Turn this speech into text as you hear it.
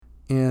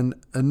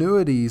And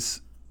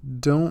annuities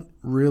don't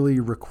really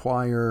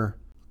require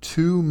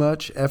too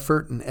much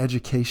effort and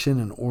education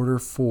in order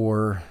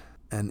for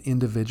an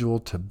individual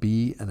to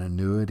be an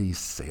annuity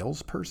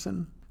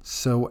salesperson.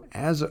 So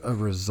as a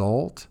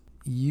result,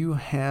 you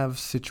have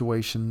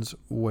situations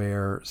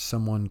where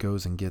someone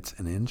goes and gets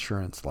an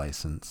insurance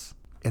license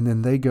and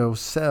then they go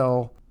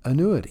sell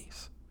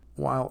annuities.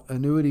 While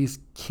annuities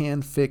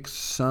can fix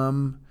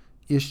some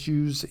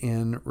issues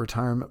in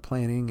retirement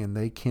planning and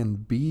they can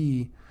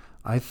be,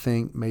 I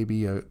think,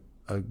 maybe a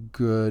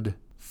good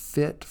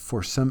fit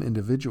for some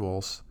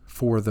individuals,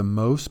 for the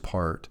most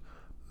part,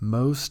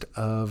 most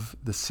of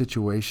the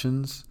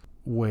situations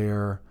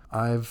where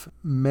I've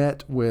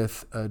met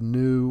with a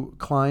new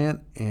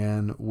client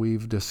and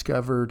we've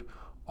discovered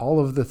all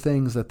of the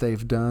things that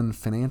they've done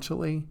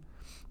financially,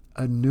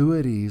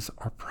 annuities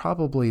are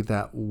probably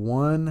that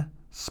one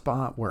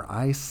spot where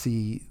I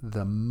see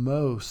the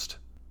most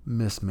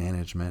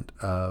mismanagement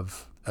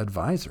of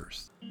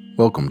advisors.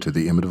 Welcome to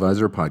the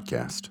M-Advisor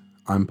podcast.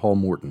 I'm Paul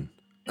Morton,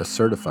 a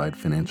certified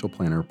financial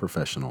planner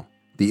professional.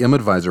 The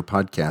M-Advisor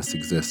podcast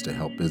exists to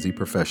help busy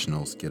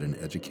professionals get an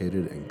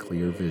educated and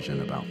clear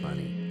vision about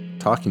money.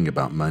 Talking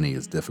about money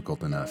is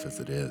difficult enough as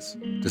it is.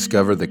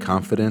 Discover the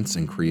confidence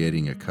in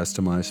creating a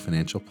customized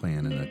financial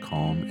plan in a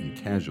calm and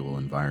casual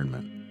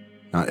environment.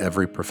 Not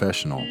every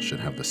professional should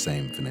have the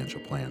same financial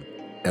plan.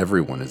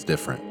 Everyone is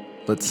different.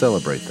 Let's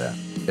celebrate that.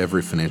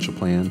 Every financial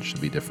plan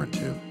should be different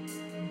too.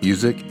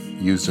 Music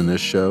used in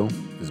this show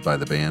is by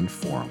the band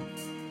Forum.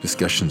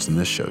 Discussions in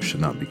this show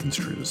should not be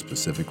construed as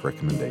specific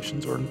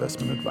recommendations or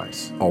investment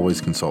advice. Always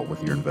consult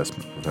with your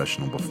investment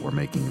professional before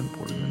making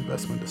important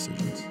investment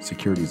decisions.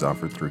 Securities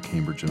offered through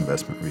Cambridge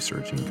Investment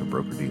Research Inc., a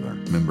broker-dealer.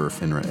 Member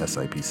FINRA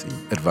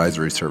SIPC.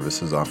 Advisory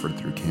services offered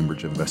through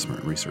Cambridge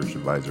Investment Research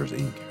Advisors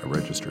Inc., a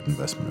registered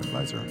investment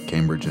advisor.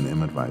 Cambridge and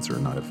M-Advisor are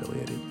not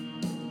affiliated.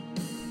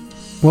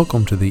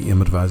 Welcome to the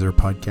M-Advisor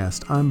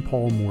podcast. I'm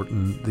Paul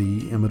Morton.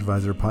 The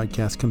M-Advisor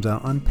podcast comes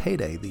out on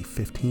payday, the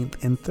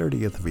 15th and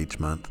 30th of each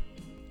month.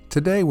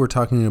 Today we're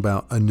talking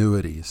about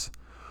annuities.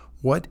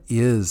 What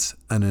is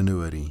an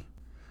annuity?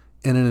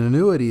 And an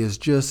annuity is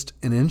just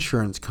an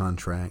insurance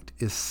contract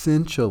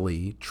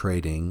essentially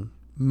trading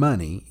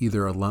money,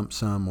 either a lump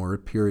sum or a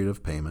period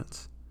of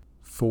payments,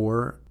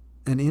 for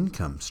an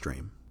income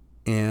stream.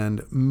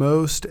 And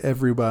most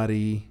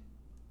everybody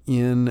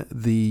in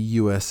the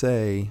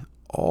USA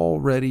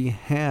already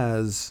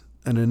has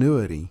an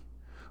annuity,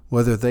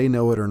 whether they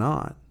know it or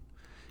not,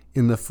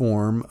 in the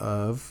form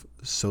of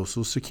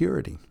Social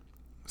Security.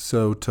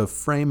 So to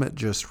frame it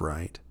just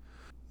right,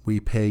 we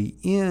pay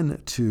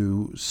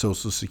into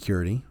Social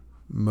Security.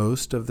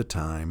 Most of the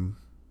time,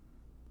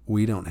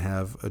 we don't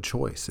have a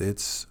choice.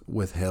 It's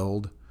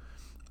withheld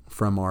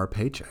from our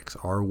paychecks.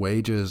 Our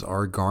wages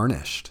are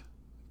garnished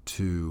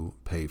to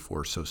pay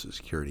for Social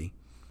Security.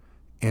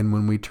 And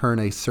when we turn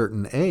a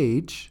certain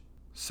age,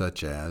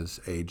 such as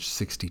age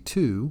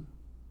 62,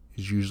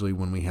 is usually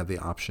when we have the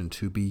option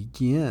to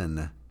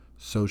begin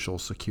Social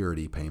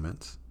Security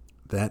payments.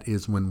 That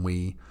is when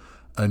we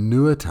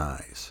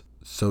annuitize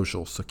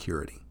Social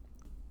Security.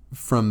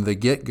 From the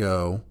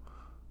get-go,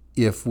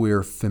 if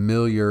we're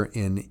familiar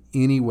in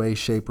any way,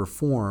 shape, or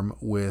form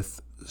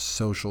with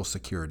Social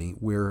Security,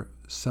 we're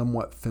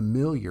somewhat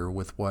familiar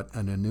with what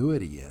an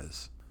annuity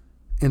is.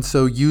 And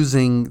so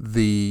using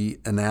the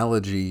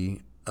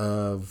analogy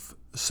of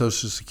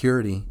Social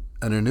Security,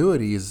 an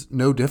annuity is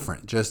no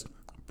different, just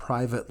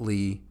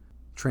privately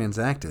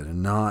transacted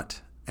and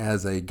not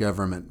as a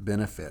government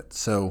benefit.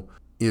 So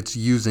it's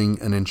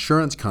using an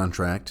insurance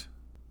contract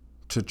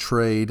to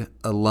trade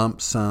a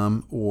lump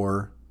sum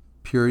or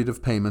period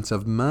of payments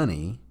of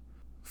money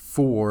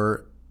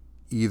for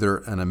either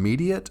an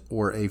immediate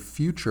or a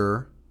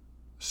future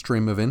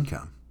stream of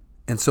income.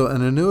 And so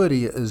an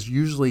annuity is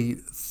usually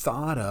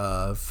thought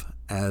of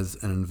as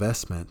an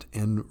investment,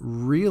 and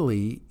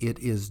really it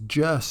is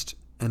just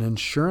an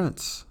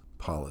insurance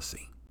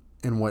policy.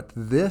 And what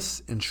this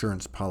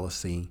insurance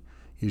policy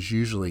is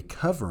usually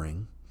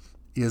covering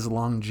is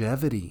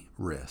longevity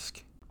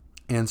risk.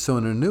 And so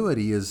an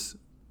annuity is,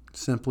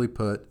 simply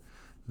put,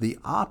 the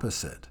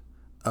opposite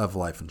of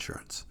life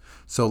insurance.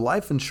 So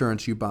life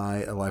insurance, you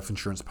buy a life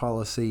insurance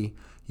policy,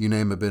 you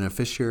name a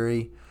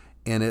beneficiary,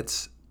 and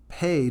it's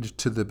paid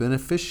to the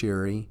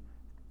beneficiary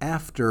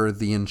after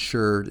the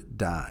insured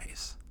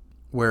dies.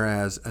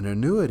 Whereas an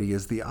annuity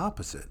is the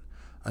opposite.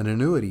 An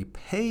annuity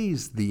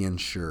pays the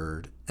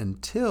insured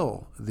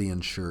until the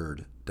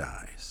insured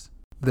dies.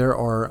 There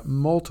are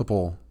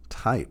multiple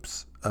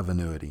types of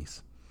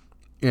annuities.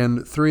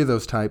 In three of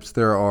those types,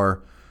 there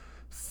are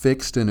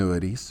fixed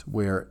annuities,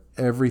 where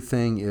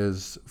everything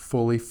is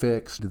fully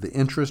fixed. The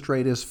interest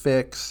rate is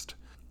fixed.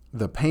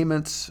 The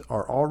payments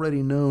are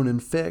already known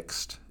and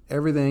fixed.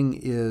 Everything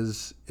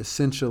is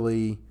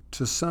essentially,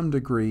 to some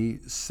degree,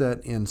 set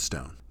in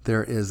stone.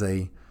 There is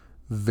a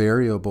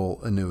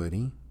variable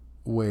annuity,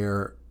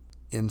 where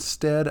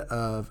instead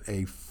of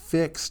a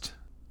fixed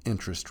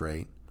interest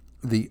rate,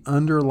 the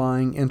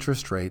underlying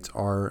interest rates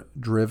are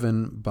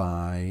driven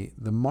by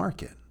the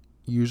market,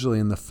 usually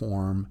in the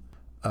form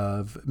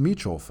of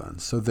mutual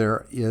funds. So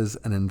there is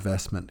an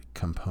investment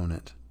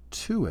component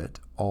to it,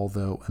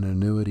 although an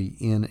annuity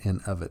in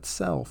and of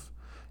itself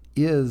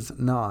is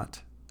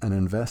not an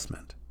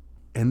investment.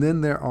 And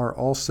then there are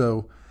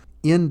also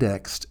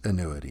indexed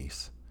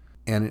annuities.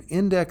 And an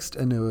indexed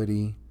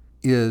annuity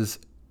is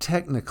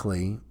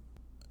technically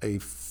a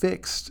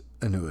fixed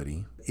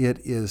annuity. It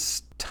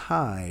is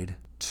tied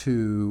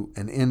to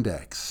an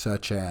index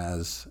such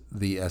as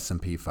the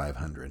S&P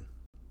 500.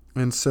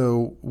 And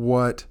so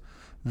what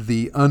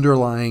the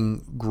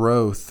underlying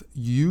growth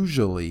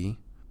usually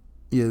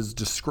is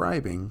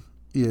describing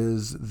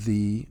is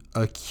the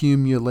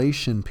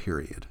accumulation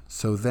period.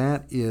 So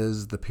that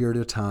is the period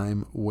of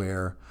time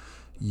where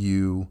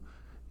you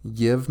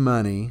give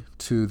money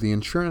to the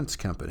insurance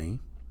company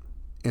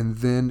and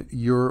then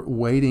you're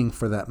waiting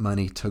for that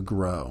money to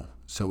grow.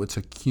 So it's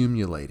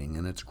accumulating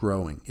and it's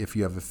growing. If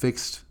you have a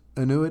fixed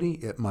annuity,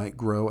 it might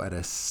grow at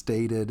a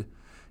stated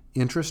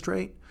interest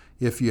rate.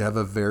 If you have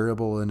a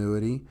variable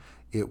annuity,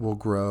 it will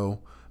grow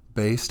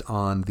based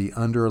on the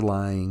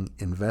underlying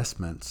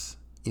investments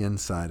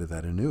inside of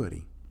that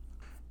annuity.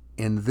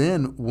 And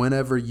then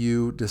whenever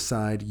you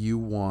decide you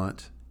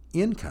want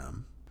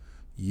income,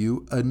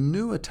 you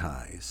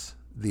annuitize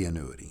the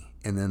annuity.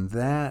 And then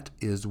that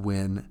is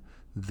when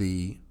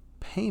the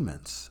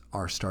payments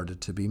are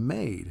started to be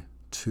made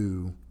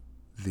to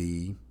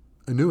the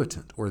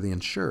annuitant or the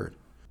insured.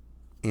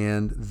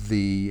 And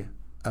the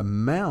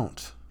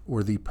amount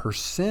or the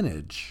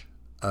percentage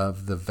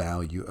of the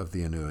value of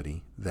the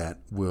annuity that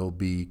will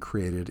be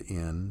created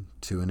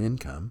into an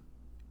income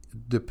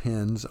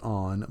depends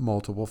on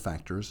multiple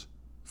factors.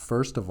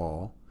 First of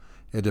all,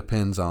 it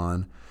depends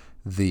on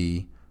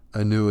the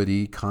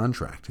annuity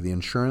contract, the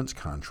insurance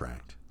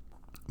contract.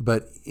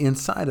 But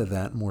inside of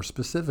that, more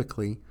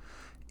specifically,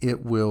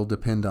 it will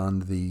depend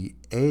on the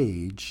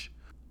age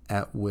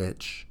at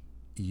which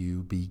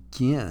you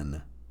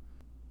begin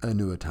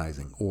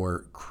annuitizing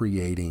or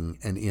creating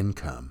an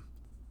income.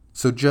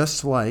 So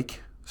just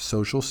like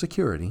Social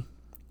Security,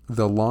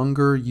 the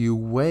longer you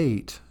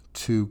wait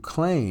to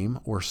claim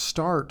or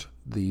start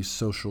the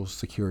Social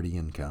Security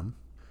income,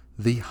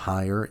 the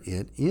higher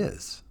it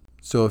is.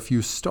 So if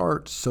you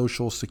start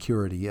Social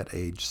Security at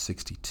age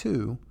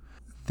 62,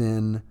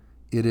 then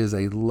it is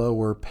a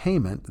lower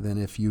payment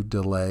than if you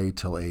delay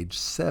till age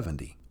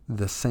 70.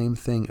 The same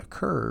thing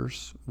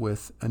occurs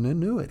with an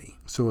annuity.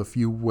 So if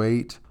you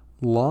wait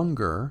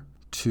longer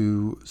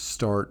to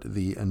start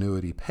the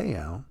annuity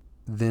payout,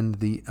 then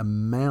the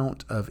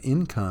amount of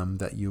income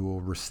that you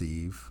will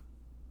receive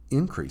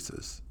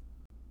increases.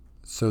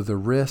 So the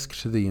risk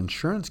to the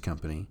insurance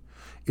company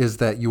is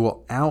that you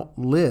will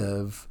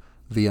outlive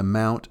the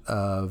amount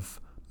of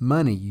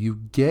money you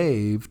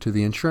gave to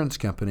the insurance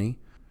company.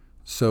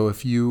 So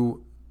if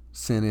you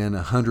sent in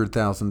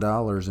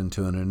 $100,000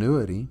 into an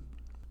annuity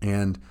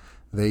and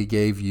they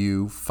gave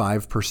you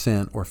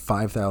 5% or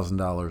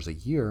 $5,000 a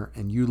year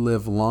and you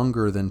live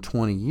longer than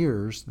 20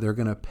 years, they're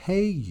going to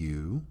pay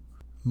you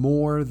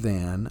more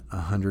than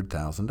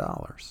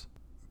 $100,000.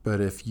 But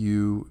if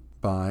you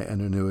buy an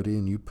annuity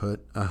and you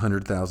put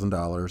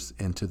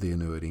 $100,000 into the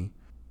annuity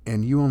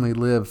and you only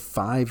live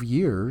 5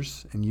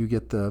 years and you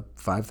get the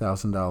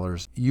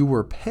 $5,000, you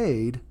were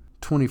paid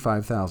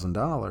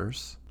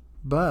 $25,000.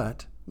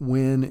 But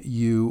when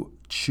you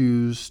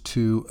choose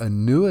to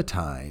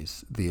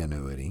annuitize the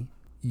annuity,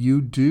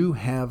 you do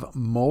have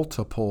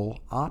multiple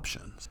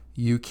options.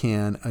 You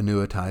can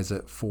annuitize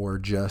it for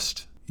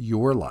just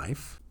your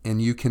life,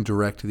 and you can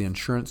direct the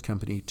insurance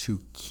company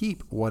to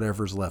keep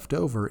whatever's left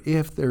over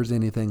if there's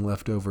anything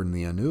left over in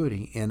the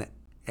annuity. And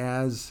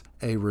as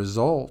a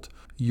result,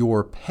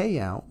 your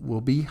payout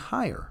will be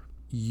higher.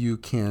 You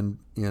can,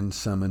 in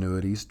some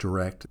annuities,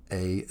 direct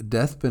a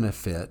death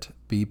benefit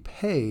be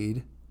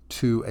paid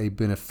to a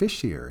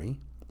beneficiary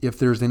if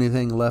there's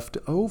anything left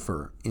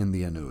over in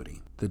the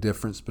annuity. The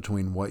difference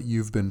between what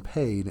you've been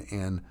paid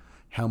and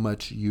how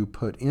much you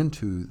put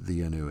into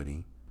the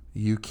annuity.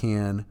 You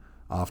can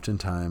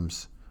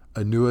oftentimes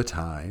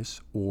annuitize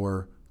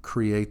or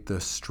create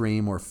the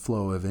stream or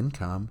flow of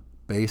income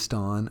based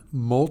on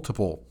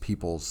multiple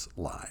people's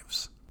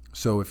lives.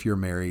 So if you're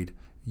married,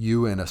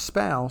 you and a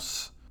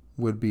spouse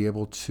would be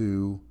able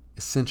to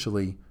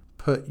essentially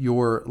put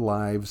your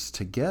lives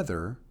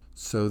together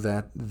so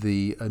that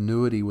the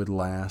annuity would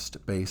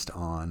last based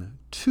on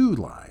 2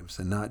 lives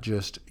and not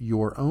just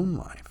your own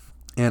life.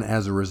 And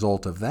as a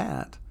result of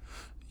that,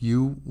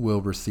 you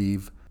will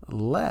receive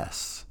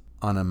less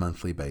on a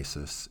monthly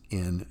basis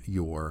in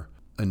your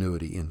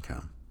annuity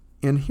income.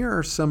 And here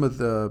are some of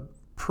the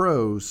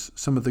pros,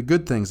 some of the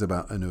good things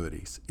about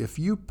annuities. If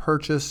you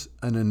purchase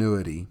an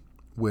annuity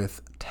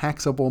with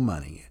taxable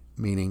money,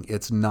 meaning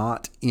it's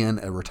not in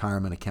a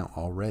retirement account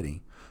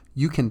already,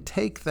 you can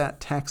take that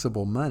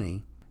taxable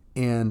money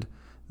and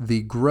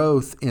the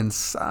growth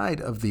inside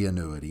of the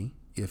annuity,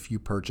 if you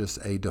purchase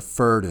a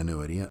deferred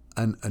annuity,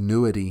 an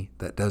annuity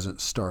that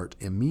doesn't start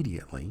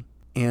immediately,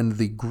 and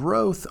the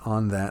growth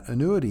on that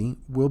annuity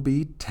will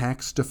be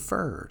tax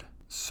deferred.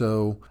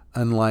 So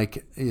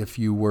unlike if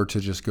you were to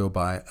just go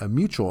buy a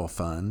mutual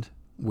fund,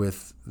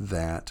 with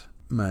that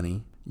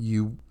money,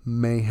 you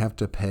may have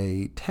to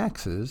pay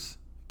taxes,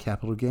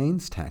 capital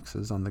gains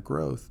taxes on the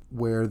growth,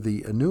 where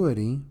the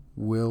annuity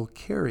will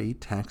carry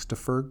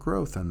tax-deferred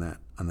growth on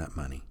that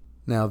money.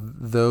 Now,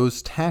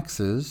 those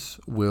taxes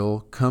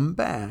will come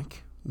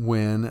back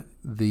when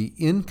the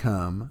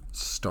income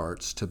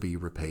starts to be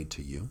repaid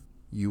to you.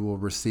 You will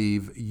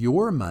receive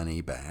your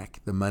money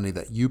back, the money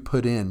that you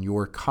put in,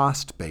 your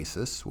cost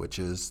basis, which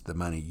is the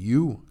money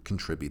you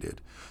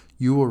contributed.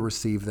 You will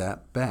receive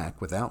that back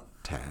without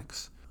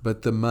tax.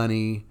 But the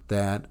money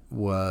that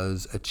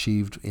was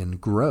achieved in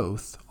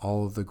growth,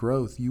 all of the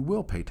growth, you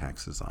will pay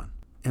taxes on.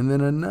 And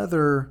then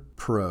another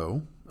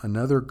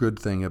good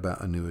thing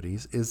about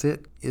annuities is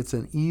it's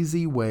an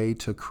easy way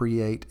to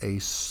create a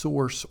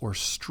source or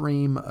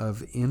stream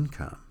of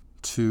income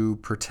to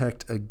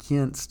protect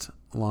against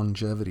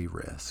longevity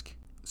risk.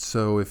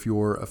 So if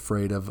you're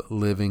afraid of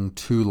living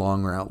too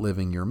long or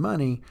outliving your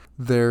money,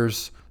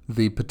 there's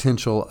the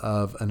potential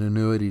of an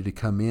annuity to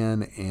come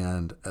in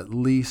and at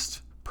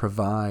least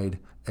provide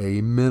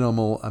a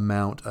minimal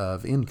amount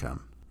of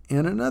income.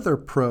 And another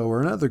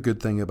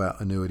good thing about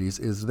annuities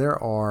is there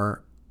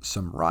are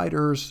some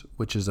riders,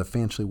 which is a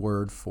fancy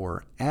word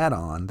for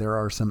add-on. There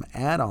are some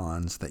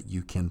add-ons that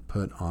you can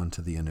put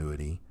onto the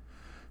annuity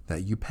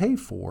that you pay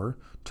for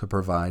to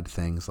provide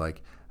things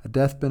like a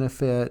death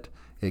benefit.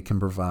 It can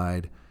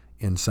provide,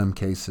 in some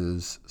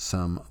cases,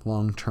 some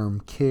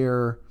long-term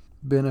care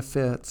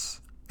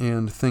benefits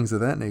and things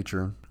of that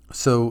nature.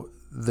 So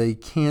they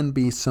can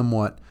be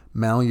somewhat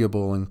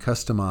malleable and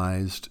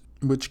customized,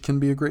 which can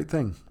be a great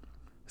thing.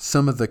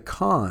 Some of the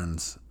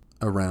cons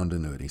around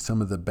annuities,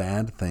 some of the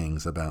bad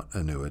things about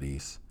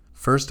annuities.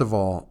 First of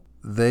all,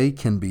 they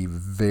can be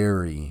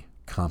very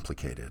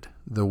complicated.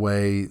 The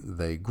way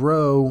they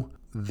grow,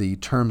 the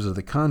terms of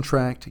the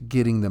contract,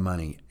 getting the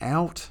money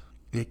out,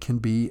 it can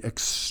be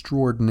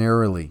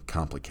extraordinarily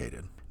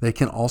complicated. They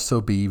can also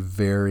be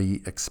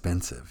very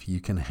expensive.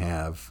 You can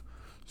have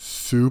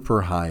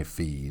super high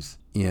fees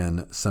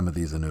in some of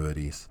these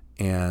annuities,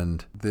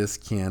 and this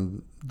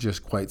can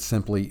just quite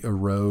simply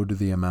erode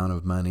the amount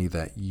of money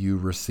that you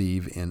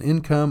receive in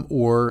income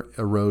or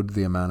erode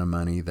the amount of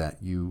money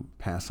that you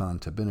pass on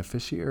to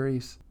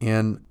beneficiaries.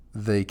 And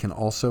they can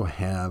also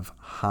have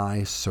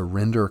high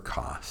surrender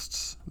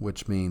costs,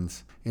 which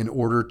means in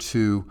order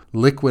to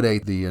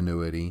liquidate the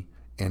annuity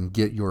and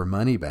get your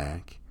money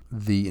back,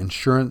 the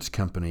insurance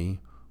company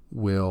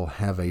will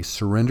have a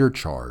surrender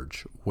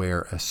charge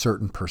where a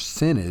certain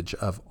percentage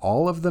of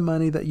all of the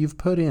money that you've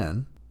put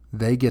in,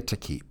 they get to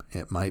keep.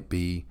 It might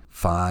be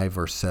 5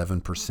 or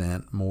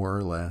 7% more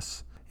or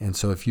less. And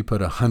so if you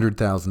put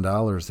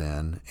 $100,000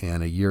 in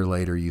and a year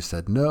later you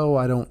said, no,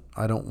 I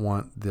don't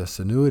want this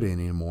annuity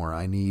anymore,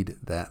 I need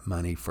that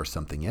money for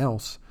something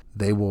else,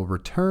 they will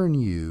return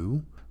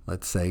you,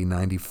 let's say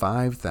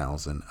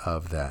 $95,000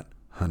 of that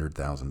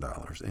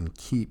 $100,000 and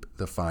keep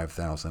the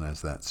 $5,000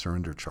 as that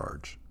surrender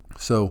charge.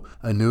 So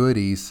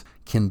annuities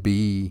can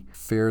be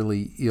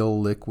fairly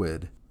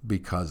illiquid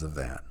because of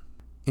that.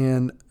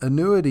 And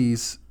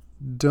annuities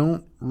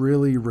don't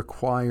really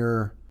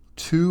require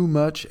too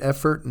much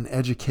effort and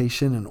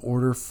education in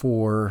order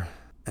for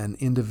an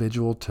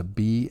individual to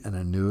be an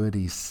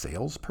annuity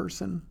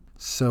salesperson.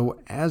 So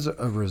as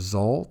a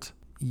result,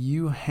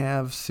 you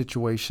have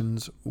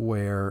situations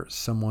where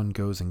someone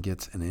goes and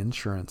gets an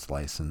insurance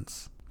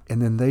license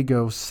and then they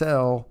go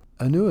sell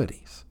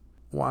annuities.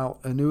 While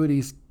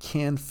annuities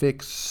can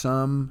fix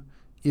some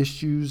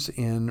issues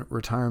in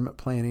retirement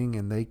planning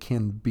and they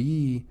can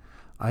be,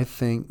 I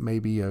think,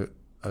 maybe a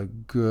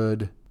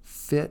good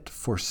fit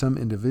for some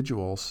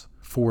individuals,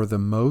 for the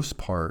most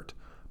part,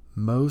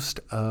 most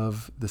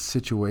of the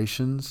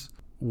situations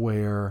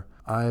where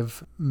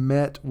I've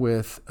met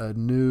with a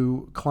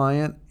new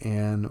client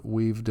and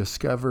we've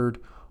discovered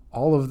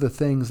all of the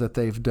things that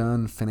they've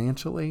done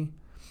financially,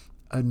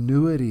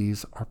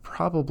 annuities are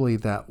probably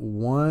that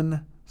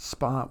one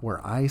spot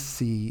where I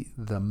see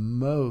the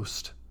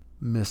most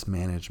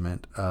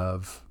mismanagement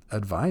of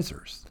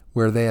advisors,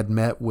 where they had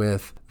met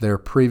with their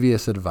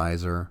previous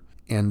advisor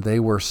and they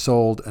were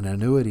sold an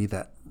annuity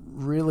that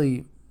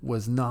really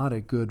was not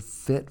a good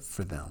fit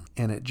for them.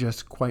 And it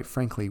just, quite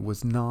frankly,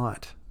 was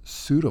not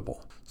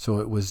suitable. So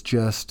it was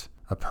just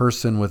a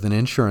person with an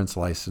insurance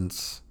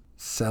license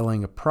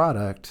selling a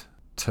product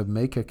to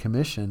make a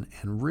commission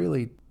and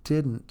really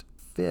didn't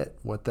fit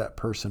what that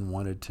person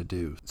wanted to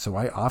do. So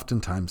I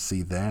oftentimes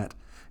see that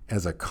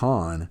as a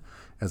con,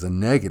 as a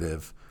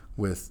negative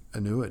with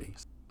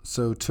annuities.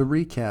 So to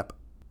recap,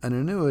 an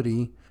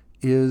annuity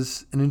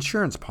is an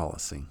insurance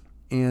policy,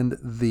 and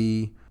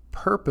the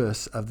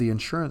purpose of the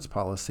insurance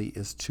policy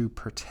is to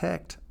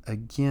protect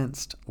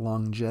against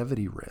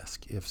longevity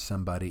risk if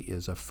somebody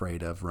is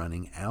afraid of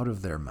running out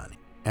of their money.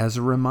 As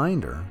a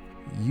reminder,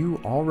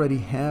 you already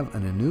have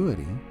an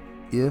annuity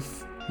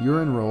if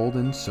you're enrolled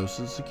in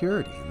Social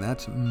Security, and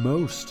that's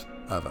most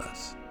of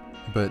us.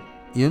 But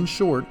in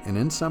short and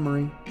in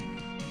summary,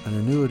 an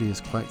annuity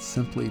is quite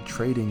simply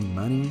trading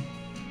money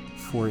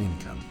for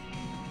income.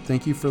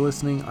 Thank you for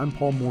listening. I'm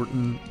Paul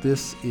Morton.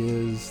 This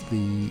is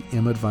the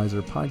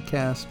M-Advisor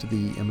podcast.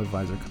 The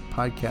M-Advisor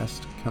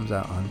podcast comes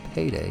out on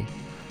payday,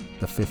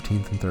 the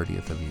 15th and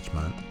 30th of each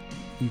month.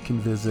 You can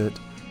visit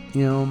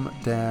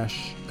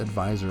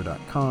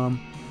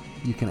m-advisor.com.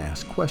 You can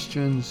ask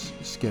questions,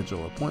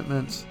 schedule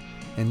appointments,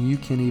 and you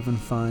can even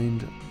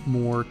find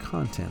more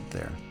content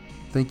there.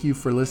 Thank you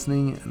for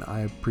listening, and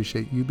I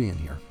appreciate you being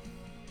here.